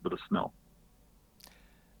have a little bit of snow.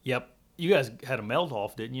 Yep. You guys had a melt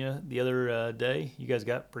off, didn't you, the other day? You guys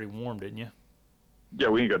got pretty warm, didn't you? Yeah,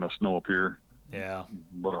 we ain't got no snow up here. Yeah.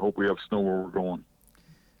 But I hope we have snow where we're going.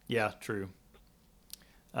 Yeah, true.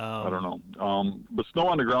 I don't know. But snow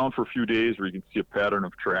on the ground for a few days where you can see a pattern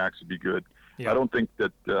of tracks would be good. Yeah. I don't think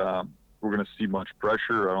that we're going to see much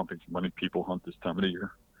pressure. I don't think many people hunt this time of the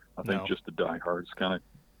year. I think just the diehards, kind of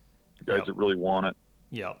the guys that really want it.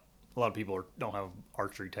 Yeah, a lot of people don't have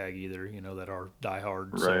archery tag either. That are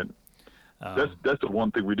diehard. Right. So That's the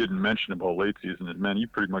one thing we didn't mention about late season is, man, you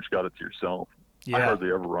pretty much got it to yourself. I yeah, hardly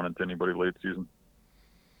ever run into anybody late season.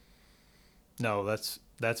 no, that's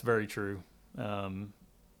very true.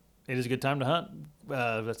 It is a good time to hunt.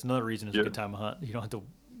 That's another reason it's a Yeah. good time to hunt. You don't have to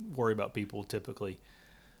worry about people typically.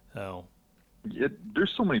 So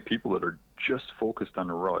There's so many people that are just focused on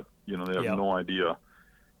the rut. They have yeah, no idea,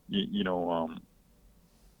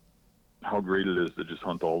 how great it is to just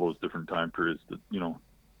hunt all those different time periods.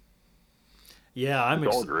 yeah,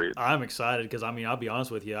 It's all great. I'm excited because I'll be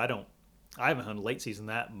honest with you, I haven't hunted late season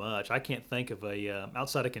that much. I can't think of a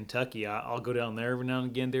outside of Kentucky. I'll go down there every now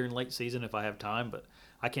and again during late season if I have time, but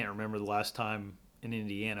I can't remember the last time in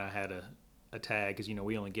Indiana I had a tag because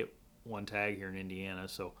we only get one tag here in Indiana,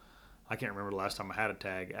 so I can't remember the last time I had a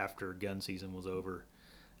tag after gun season was over.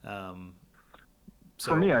 Um,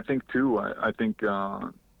 For so me, I think too. I think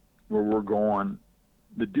where we're going,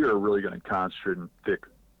 the deer are really going to concentrate in thick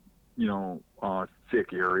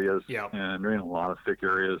areas, yeah, and there ain't a lot of thick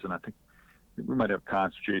areas, and I think we might have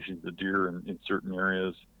concentrations of deer in certain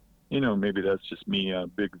areas. Maybe that's just me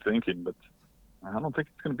big thinking, but I don't think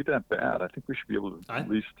it's going to be that bad. I think we should be able to at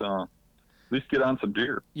least get on some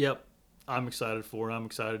deer. yep. I'm excited for it. I'm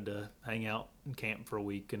excited to hang out and camp for a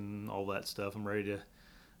week and all that stuff. I'm ready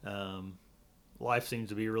to. Life seems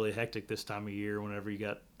to be really hectic this time of year. Whenever you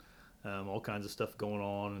got all kinds of stuff going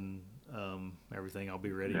on and everything, I'll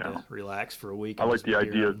be ready to relax for a week. I like the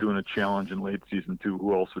idea of doing a challenge in late season too.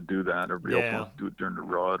 Who else would do that? Everybody else wants to do it during the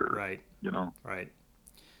rut, or right. Right.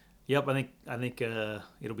 Yep. I think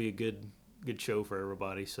it'll be a good show for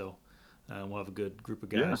everybody. So we'll have a good group of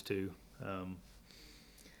guys too.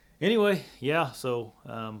 Anyway, yeah. So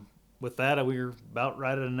with that, we were about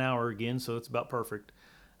right at an hour again, so it's about perfect.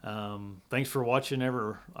 Thanks for watching.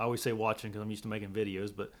 I always say watching because I'm used to making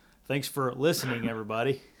videos, but thanks for listening,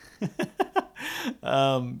 everybody.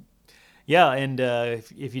 Yeah, and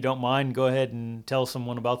if you don't mind, go ahead and tell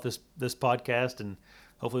someone about this podcast, and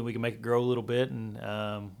hopefully we can make it grow a little bit. And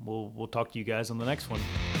we'll talk to you guys on the next one.